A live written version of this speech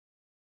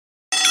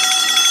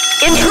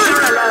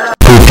Intruder alert.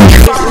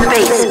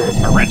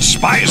 A red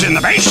spy is in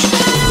the base.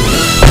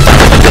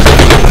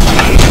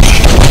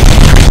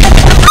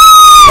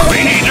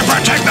 We need to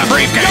protect the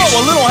briefcase. Yo,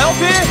 a little help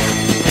here?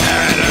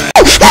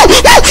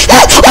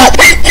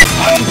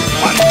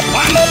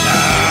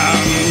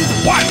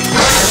 One.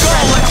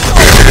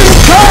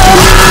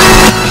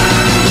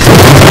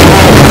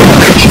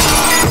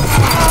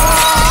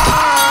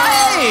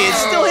 Hey, it's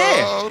still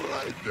here.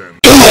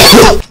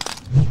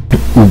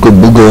 Ooga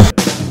booga.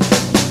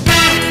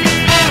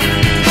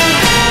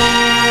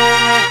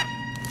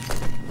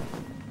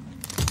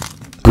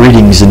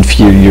 Greetings,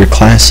 inferior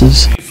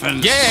classes.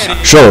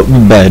 Yeah. Shut up, you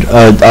bad.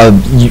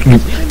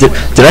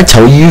 Did I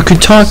tell you could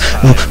talk?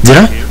 Did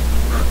I?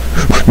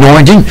 No,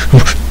 I didn't.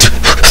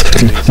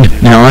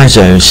 Now, as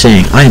I was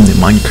saying, I am the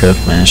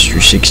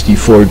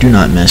MinecraftMaster64. Do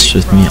not mess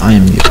with me. I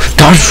am the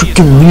God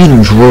freaking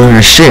leaders. What did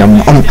I say?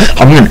 I'm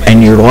gonna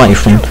end your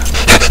life.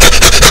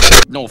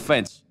 No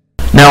offense.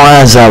 Now,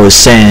 as I was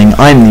saying,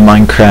 I'm the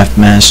Minecraft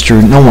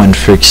Master. No one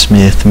freaks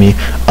with me.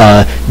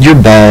 You're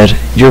bad.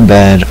 You're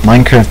bad.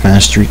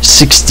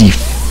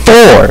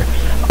 MinecraftMaster64.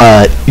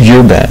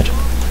 You're bad.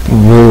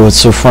 Whoa, what's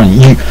so funny?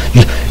 You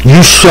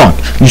suck.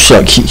 You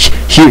suck.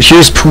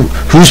 Here's poo.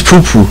 Who's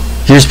poo poo?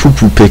 Here's poo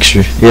poo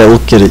picture. Yeah,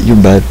 look at it.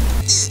 You're bad.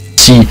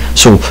 See,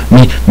 so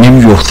maybe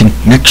you'll think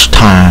next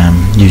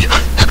time.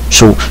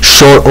 So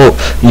shut up.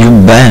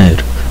 You're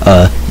bad.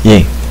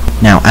 Yeah.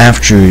 Now,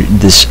 after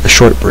this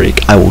short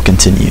break, I will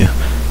continue.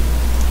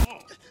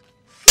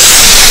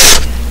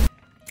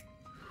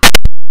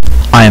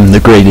 I am the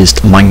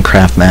greatest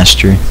Minecraft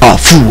Master.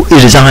 Fool,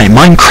 it is I,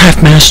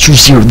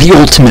 MinecraftMaster0, the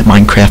ultimate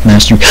Minecraft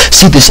Master.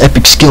 See this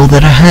epic skill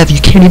that I have?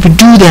 You can't even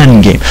do that in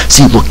game.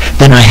 See, look,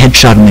 then I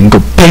headshot him and go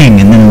bang,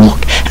 and then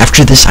look,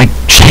 after this I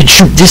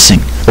headshot this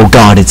thing. Oh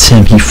god, it's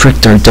him, he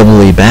fricked our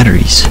AA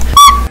batteries.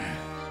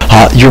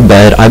 You're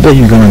bad. I bet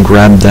you're gonna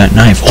grab that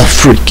knife. Oh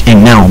frick,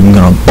 and now I'm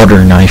gonna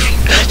butter knife you.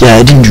 Yeah,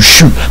 I didn't just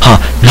shoot.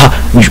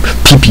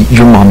 Pee-pee,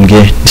 your mom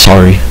gay.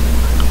 Sorry.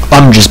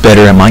 I'm just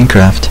better at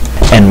Minecraft.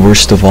 And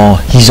worst of all,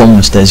 he's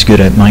almost as good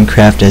at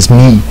Minecraft as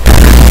me.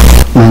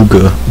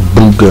 Ooga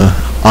booga.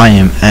 I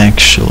am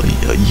actually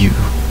you.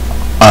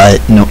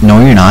 No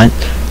you're not.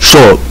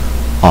 Shut up.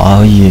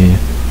 Oh yeah.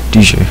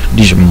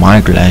 These are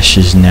my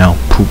glasses now,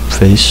 poop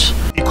face.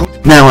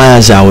 Now,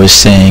 as I was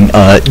saying,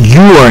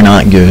 you are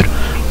not good.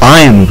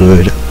 I am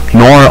good,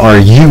 nor are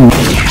you.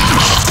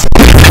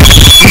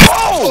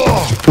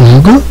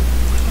 Ooga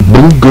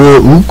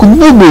booga ooga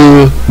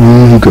booga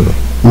ooga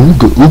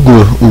ooga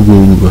ooga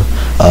ooga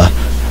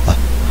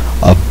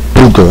booga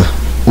ooga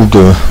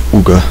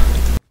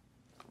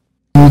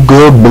ooga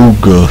ooga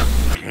booga.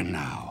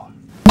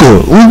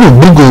 Ooga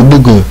booga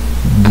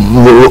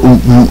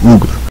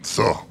booga.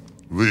 So,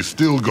 we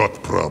still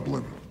got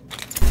problem.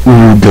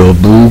 Ooga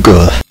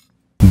booga.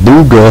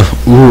 Booga,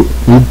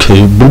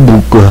 okay,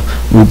 booga,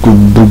 ooga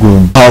booga.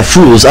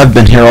 Fools, I've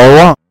been here all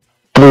along.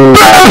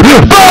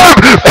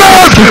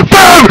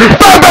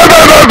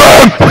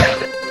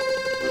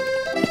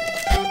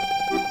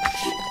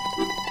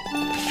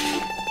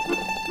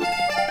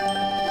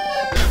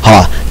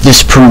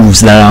 This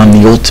proves that I'm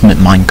the ultimate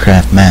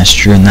Minecraft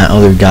Master and that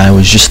other guy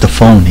was just a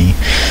phony.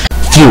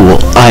 Fool,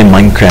 I,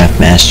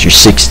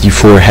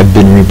 MinecraftMaster64, have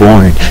been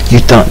reborn. You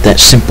thought that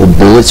simple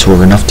bullets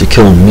were enough to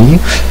kill me?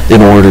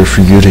 In order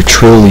for you to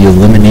truly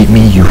eliminate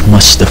me, you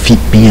must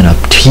defeat me in a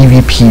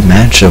PvP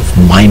match of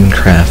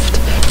Minecraft.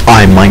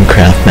 I,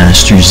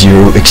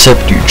 MinecraftMaster0,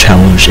 accept your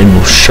challenge and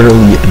will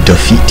surely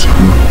defeat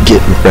you.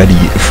 Get ready,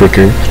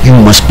 fricker. You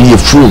must be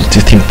a fool to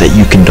think that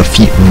you can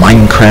defeat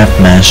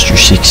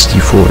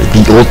MinecraftMaster64,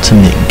 the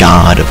ultimate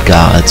god of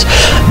gods,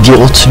 the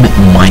ultimate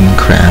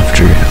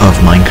Minecrafter of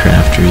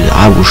Minecrafters.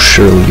 I will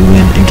surely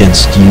win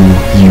against you,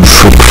 you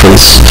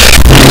frickface.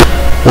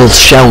 Well,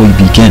 shall we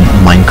begin,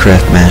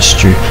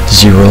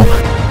 MinecraftMaster0?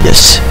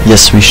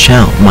 Yes we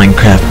shall,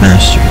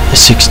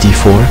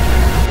 MinecraftMaster64.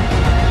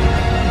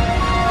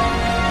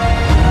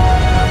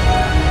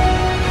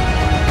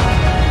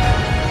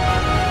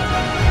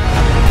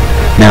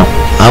 Now,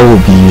 I will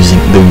be using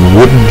the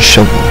wooden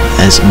shovel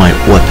as my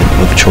weapon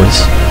of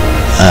choice,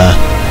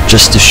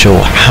 just to show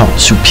how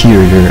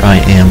superior I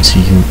am to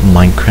you,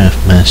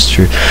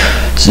 MinecraftMaster0.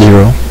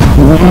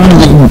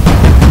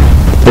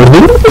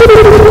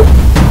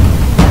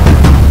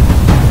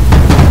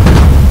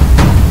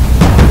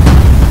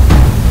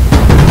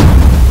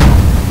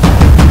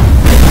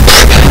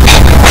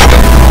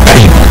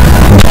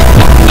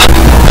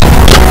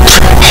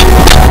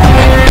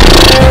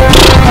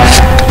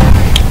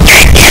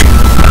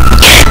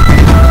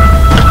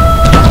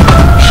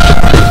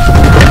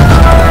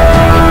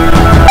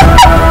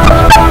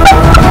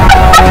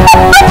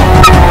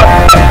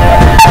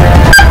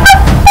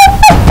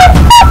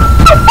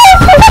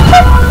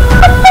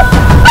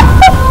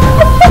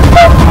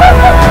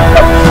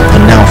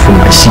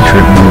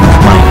 Secret move,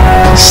 my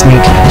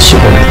sneak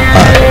sword.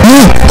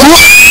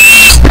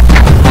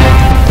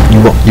 You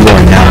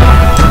are now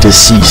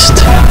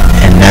deceased,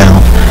 and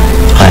now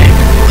I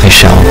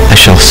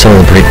shall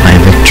celebrate my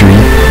victory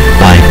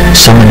by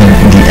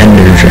summoning the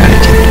Ender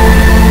Dragon.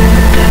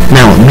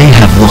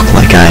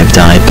 I've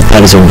died, but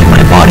that is only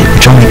my body,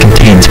 which only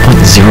contains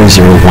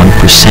 0.001%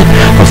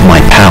 of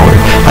my power.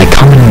 I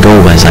come and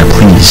go as I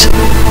please.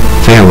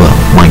 Farewell,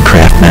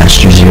 Minecraft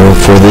Master Zero,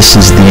 for this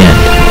is the end.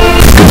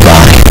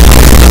 Goodbye.